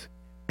notice this.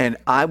 And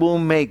I will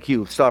make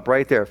you. Stop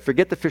right there.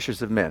 Forget the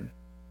fishers of men.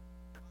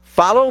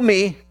 Follow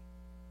me.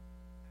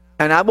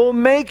 And I will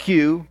make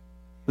you.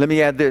 Let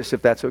me add this,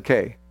 if that's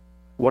okay.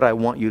 What I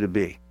want you to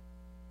be.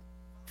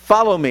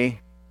 Follow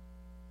me.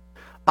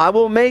 I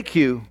will make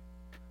you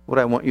what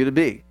I want you to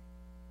be.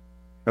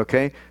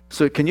 Okay?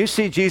 So can you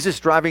see Jesus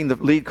driving the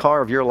lead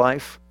car of your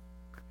life?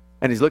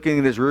 And he's looking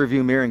in his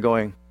rearview mirror and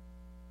going,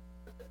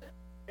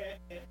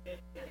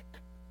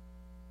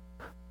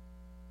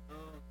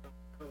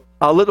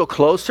 a little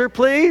closer,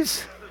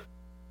 please?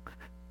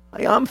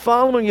 I'm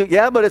following you.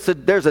 Yeah, but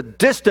there's a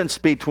distance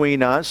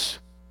between us.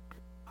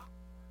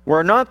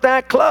 We're not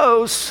that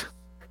close.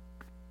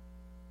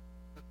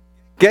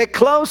 Get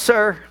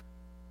closer.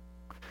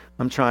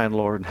 I'm trying,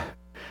 Lord.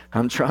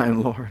 I'm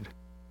trying, Lord.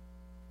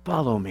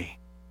 Follow me.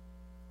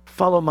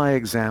 Follow my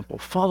example.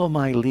 Follow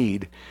my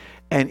lead.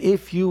 And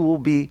if you will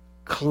be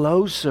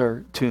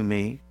closer to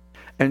me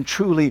and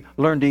truly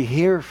learn to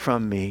hear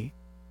from me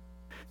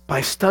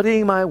by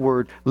studying my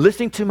word,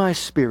 listening to my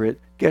spirit,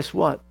 guess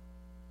what?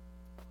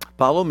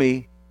 Follow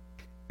me,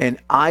 and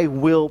I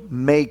will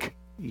make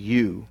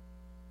you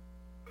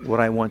what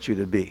I want you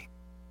to be.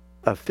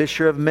 A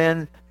fisher of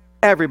men.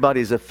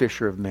 Everybody's a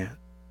fisher of men.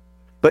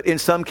 But in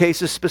some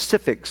cases,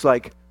 specifics,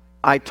 like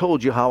I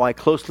told you how I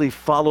closely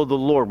followed the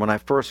Lord when I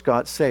first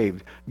got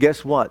saved.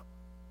 Guess what?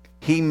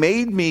 He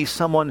made me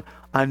someone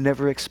I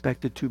never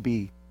expected to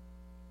be.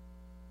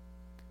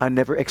 I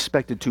never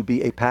expected to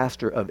be a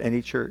pastor of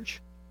any church.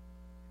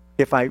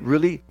 If I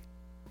really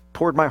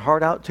poured my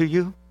heart out to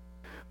you,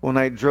 when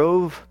I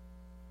drove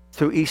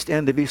through East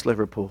End of East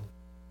Liverpool,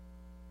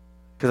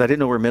 because I didn't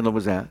know where Midland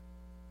was at,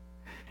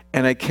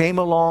 and I came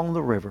along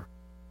the river.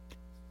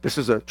 This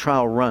is a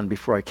trial run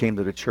before I came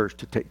to the church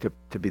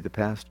to be the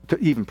pastor, to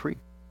even preach.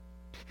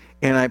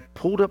 And I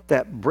pulled up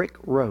that brick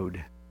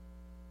road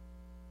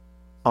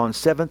on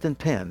 7th and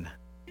Penn.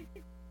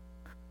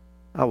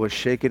 I was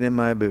shaking in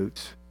my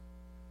boots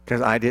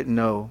because I didn't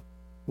know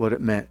what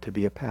it meant to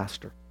be a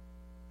pastor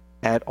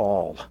at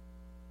all.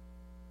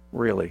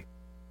 Really.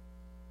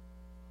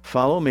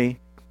 Follow me,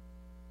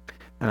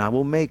 and I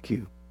will make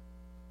you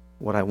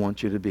what I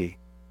want you to be.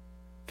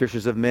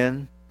 Fishers of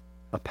men,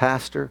 a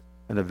pastor,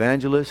 an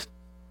evangelist,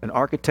 an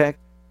architect,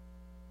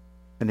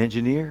 an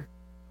engineer,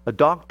 a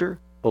doctor,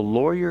 a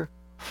lawyer.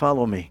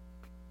 Follow me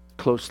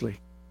closely,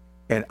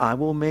 and I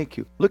will make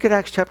you. Look at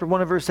Acts chapter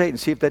 1 and verse 8 and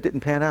see if that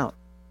didn't pan out.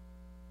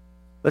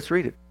 Let's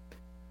read it.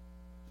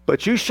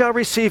 But you shall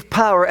receive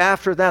power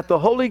after that the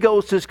Holy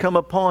Ghost has come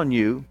upon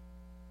you,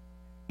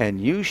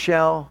 and you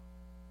shall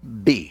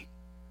be.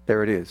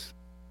 There it is.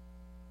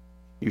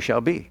 You shall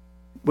be.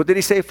 What did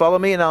he say? Follow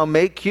me and I'll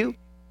make you.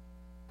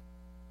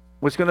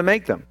 What's going to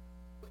make them?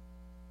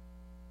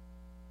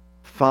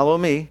 Follow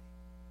me.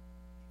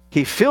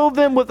 He filled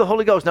them with the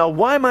Holy Ghost. Now,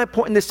 why am I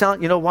pointing this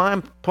out? You know why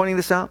I'm pointing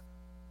this out?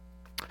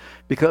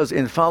 Because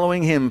in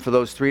following him for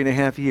those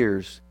 3.5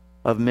 years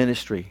of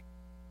ministry,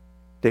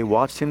 they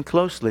watched him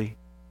closely,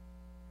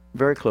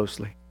 very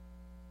closely.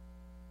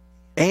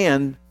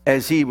 And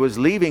as he was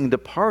leaving,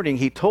 departing,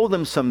 he told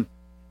them some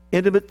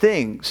intimate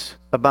things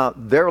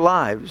about their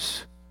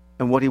lives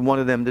and what he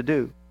wanted them to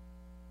do.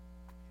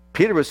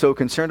 Peter was so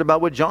concerned about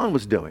what John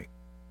was doing.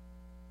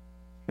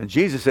 And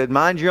Jesus said,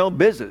 mind your own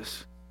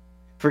business.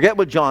 Forget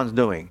what John's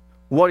doing.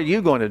 What are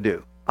you going to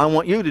do? I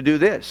want you to do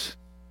this.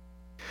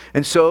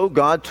 And so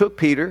God took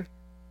Peter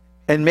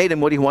and made him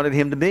what he wanted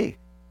him to be.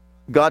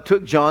 God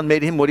took John,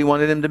 made him what he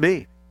wanted him to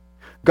be.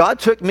 God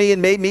took me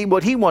and made me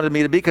what he wanted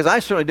me to be, because I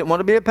certainly didn't want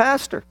to be a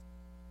pastor.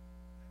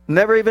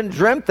 Never even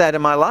dreamt that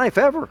in my life,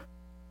 ever.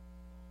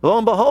 Lo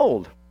and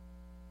behold,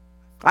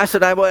 I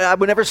said I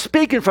would never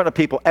speak in front of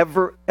people,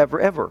 ever, ever,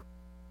 ever.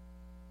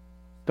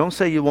 Don't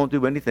say you won't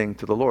do anything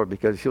to the Lord,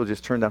 because he'll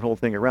just turn that whole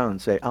thing around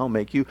and say, I'll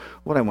make you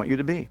what I want you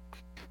to be.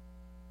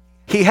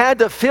 He had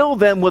to fill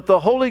them with the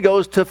Holy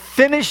Ghost to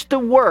finish the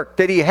work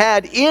that he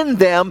had in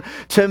them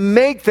to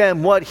make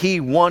them what he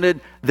wanted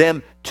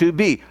them to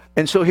be.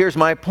 And so here's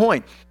my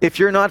point. If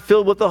you're not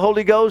filled with the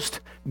Holy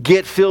Ghost,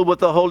 get filled with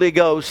the Holy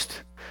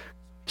Ghost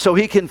so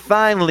he can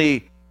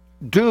finally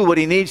do what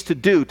he needs to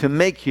do to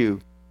make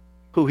you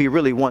who he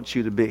really wants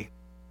you to be.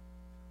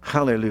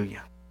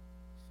 Hallelujah.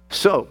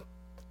 So,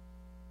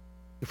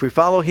 if we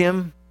follow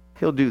him,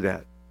 he'll do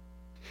that.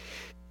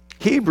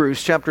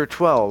 Hebrews chapter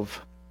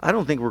 12. I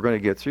don't think we're going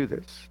to get through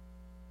this.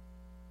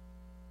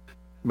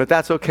 But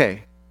that's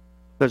okay.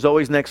 There's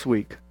always next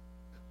week.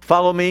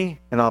 Follow me,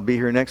 and I'll be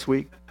here next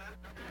week.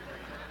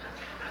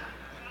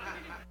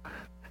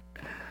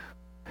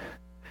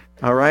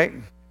 All right?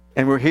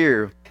 And we're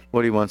here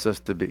what he wants us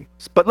to be.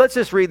 But let's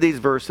just read these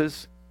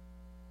verses,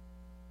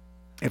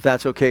 if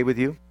that's okay with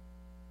you.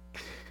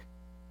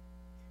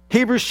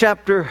 Hebrews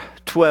chapter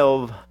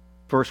 12,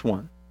 verse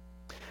 1.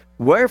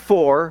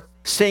 Wherefore,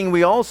 seeing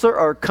we also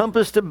are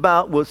compassed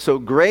about with so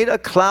great a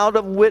cloud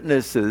of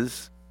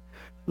witnesses,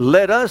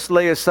 let us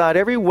lay aside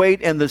every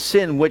weight and the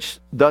sin which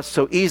doth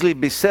so easily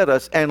beset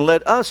us, and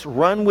let us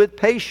run with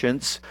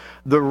patience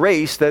the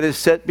race that is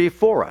set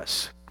before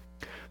us.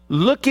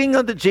 Looking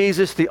unto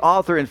Jesus, the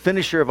author and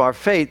finisher of our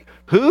faith,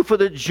 who for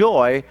the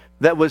joy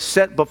that was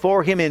set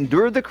before him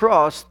endured the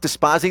cross,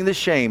 despising the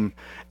shame,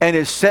 and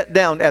is set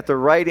down at the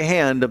right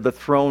hand of the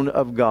throne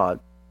of God.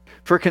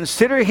 For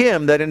consider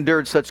him that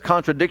endured such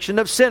contradiction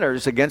of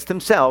sinners against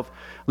himself,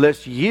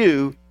 lest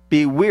you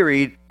be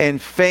wearied and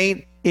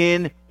faint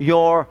in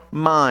your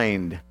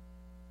mind.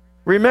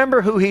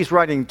 Remember who he's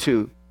writing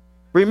to.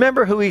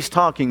 Remember who he's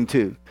talking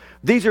to.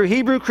 These are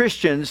Hebrew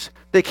Christians.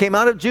 They came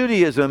out of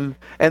Judaism,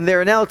 and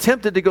they're now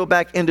tempted to go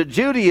back into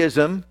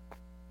Judaism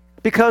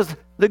because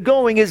the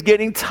going is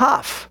getting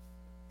tough.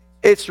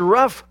 It's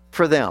rough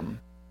for them.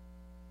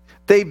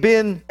 They've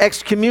been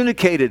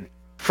excommunicated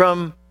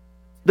from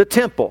the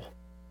temple.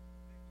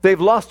 They've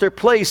lost their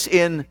place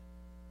in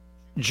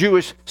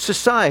Jewish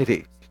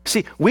society.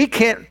 See, we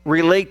can't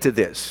relate to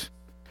this.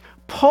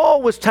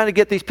 Paul was trying to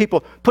get these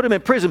people, put them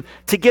in prison,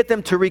 to get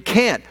them to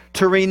recant,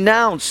 to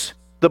renounce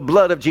the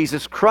blood of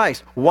Jesus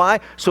Christ. Why?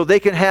 So they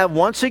can have,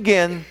 once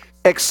again,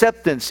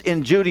 acceptance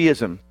in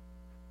Judaism.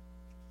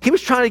 He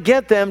was trying to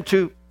get them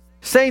to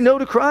say no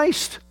to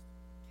Christ,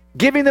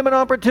 giving them an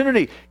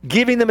opportunity,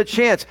 giving them a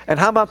chance. And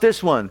how about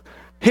this one?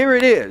 Here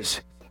it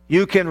is.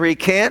 You can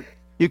recant,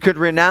 you could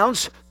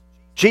renounce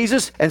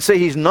Jesus and say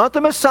he's not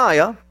the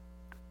Messiah,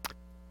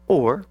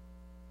 or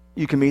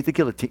you can meet the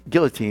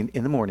guillotine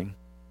in the morning.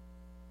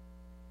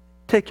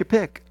 Take your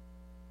pick.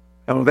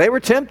 And when they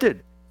were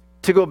tempted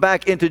to go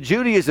back into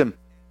Judaism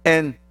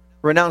and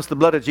renounce the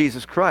blood of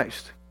Jesus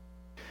Christ,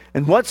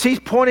 and what's he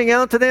pointing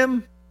out to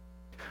them?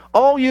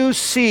 All you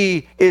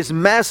see is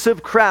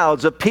massive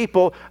crowds of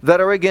people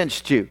that are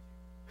against you.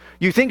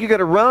 You think you're going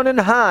to run and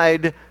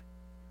hide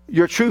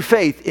your true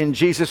faith in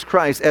Jesus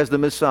Christ as the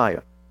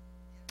Messiah.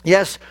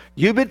 Yes,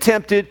 you've been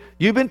tempted,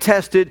 you've been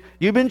tested,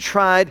 you've been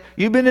tried,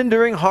 you've been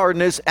enduring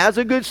hardness as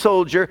a good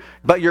soldier,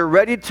 but you're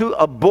ready to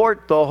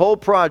abort the whole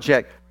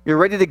project. You're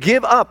ready to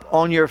give up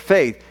on your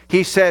faith.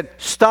 He said,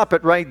 stop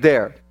it right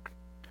there.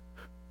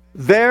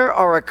 There's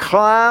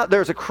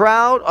a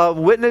crowd of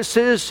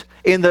witnesses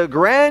in the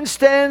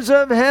grandstands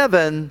of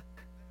heaven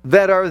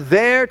that are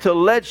there to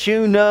let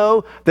you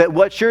know that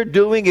what you're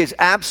doing is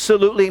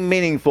absolutely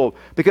meaningful.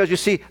 Because you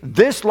see,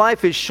 this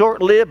life is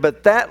short-lived,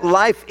 but that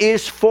life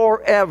is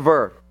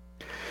forever.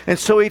 And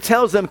so he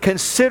tells them,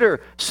 consider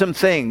some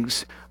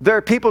things. There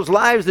are people's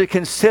lives to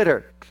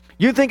consider.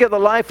 You think of the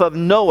life of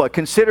Noah,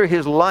 consider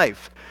his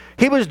life.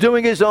 He was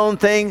doing his own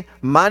thing,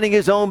 minding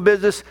his own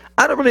business.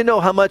 I don't really know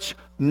how much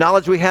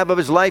knowledge we have of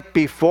his life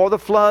before the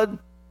flood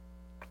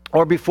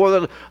or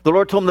before the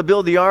Lord told him to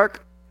build the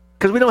ark,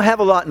 because we don't have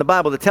a lot in the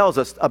Bible that tells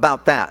us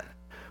about that.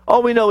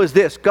 All we know is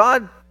this: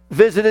 God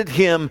visited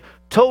him,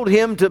 told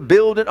him to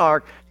build an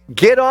ark.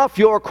 Get off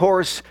your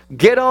course,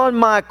 get on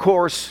my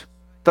course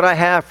that I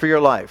have for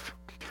your life.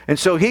 And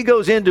so he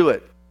goes into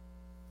it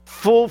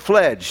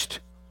full-fledged.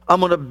 I'm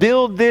going to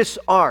build this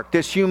ark,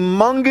 this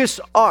humongous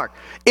ark.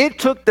 It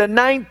took the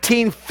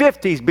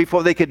 1950s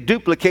before they could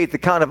duplicate the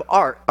kind of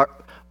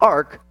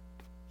ark,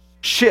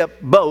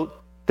 ship,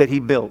 boat that he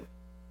built.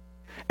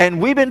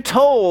 And we've been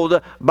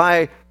told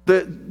by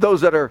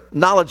those that are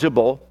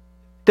knowledgeable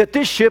that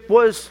this ship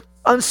was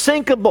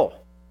unsinkable.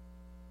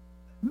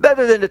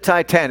 Better than the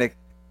Titanic.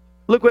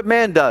 Look what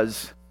man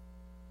does.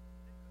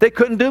 They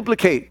couldn't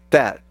duplicate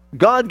that.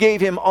 God gave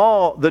him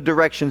all the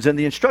directions and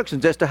the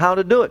instructions as to how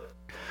to do it.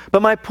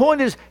 But my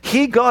point is,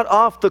 he got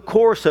off the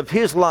course of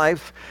his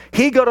life.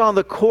 He got on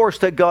the course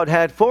that God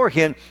had for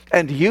him.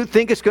 And do you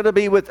think it's going to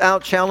be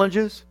without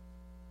challenges?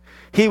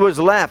 He was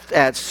laughed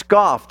at,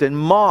 scoffed, and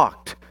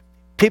mocked.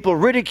 People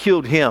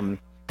ridiculed him,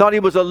 thought he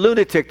was a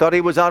lunatic, thought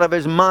he was out of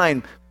his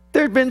mind.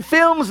 There have been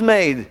films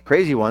made,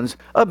 crazy ones,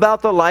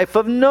 about the life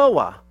of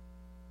Noah.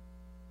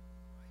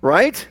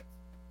 Right?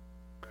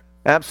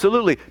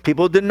 Absolutely.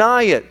 People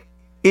deny it.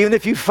 Even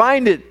if you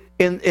find it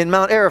in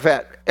Mount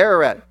Ararat,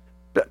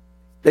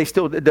 it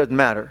doesn't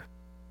matter.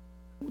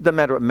 It doesn't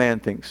matter what man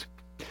thinks.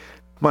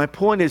 My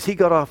point is, he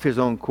got off his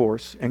own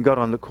course and got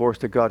on the course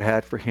that God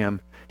had for him.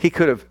 He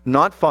could have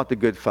not fought the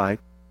good fight.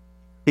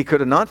 He could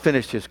have not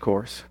finished his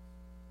course.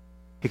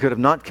 He could have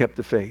not kept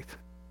the faith.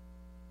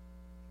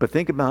 But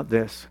think about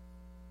this.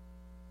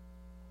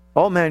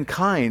 All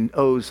mankind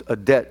owes a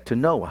debt to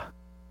Noah.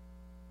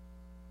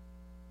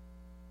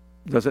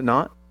 Does it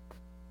not?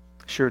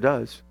 Sure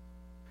does.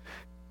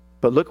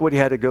 But look what he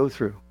had to go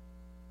through.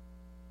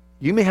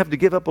 You may have to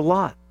give up a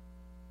lot.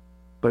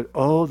 But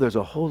there's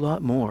a whole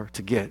lot more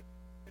to get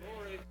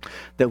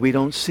that we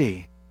don't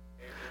see.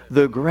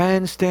 The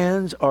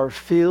grandstands are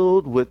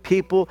filled with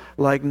people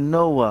like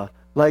Noah,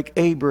 like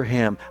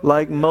Abraham,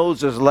 like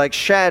Moses, like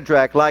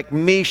Shadrach, like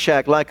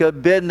Meshach, like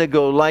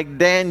Abednego, like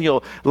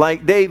Daniel,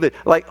 like David,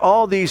 like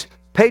all these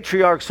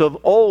patriarchs of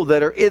old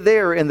that are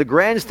there in the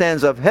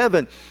grandstands of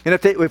heaven. And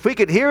if we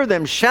could hear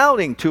them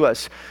shouting to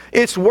us,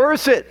 it's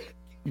worth it.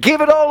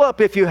 Give it all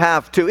up if you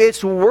have to.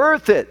 It's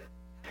worth it.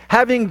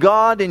 Having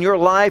God in your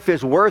life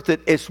is worth it.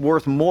 It's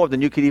worth more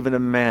than you could even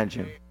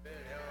imagine.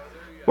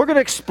 We're going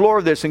to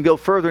explore this and go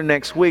further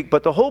next week,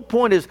 but the whole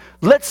point is,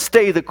 let's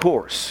stay the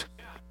course.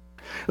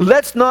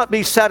 Let's not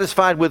be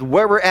satisfied with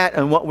where we're at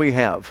and what we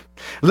have.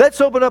 Let's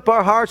open up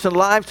our hearts and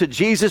lives to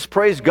Jesus,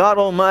 praise God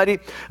Almighty.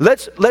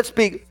 Let's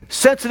be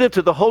sensitive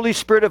to the Holy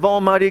Spirit of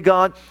Almighty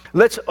God.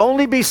 Let's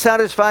only be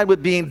satisfied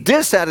with being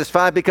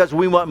dissatisfied because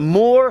we want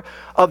more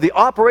of the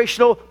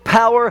operational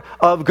power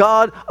of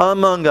God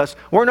among us.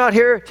 We're not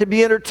here to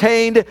be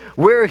entertained.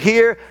 We're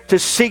here to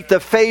seek the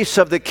face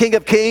of the King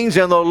of Kings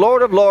and the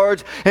Lord of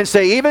Lords and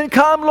say, even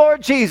come,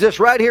 Lord Jesus,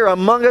 right here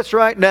among us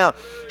right now.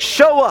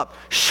 Show up,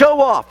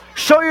 show off,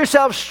 show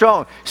yourself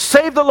strong,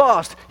 save the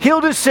lost, heal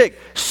the sick,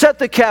 set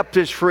the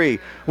captives free.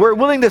 We're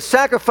willing to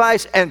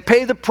sacrifice and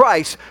pay the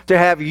price to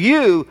have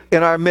you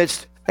in our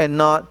midst and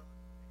not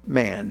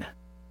man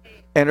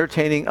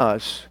entertaining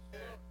us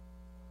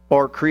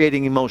or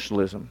creating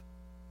emotionalism.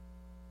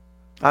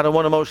 I don't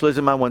want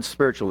emotionalism. I want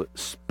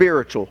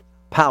spiritual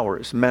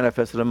powers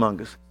manifested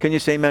among us. Can you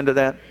say amen to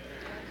that?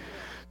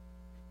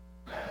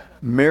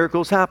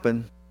 Miracles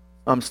happen.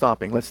 I'm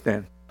stopping. Let's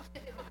stand.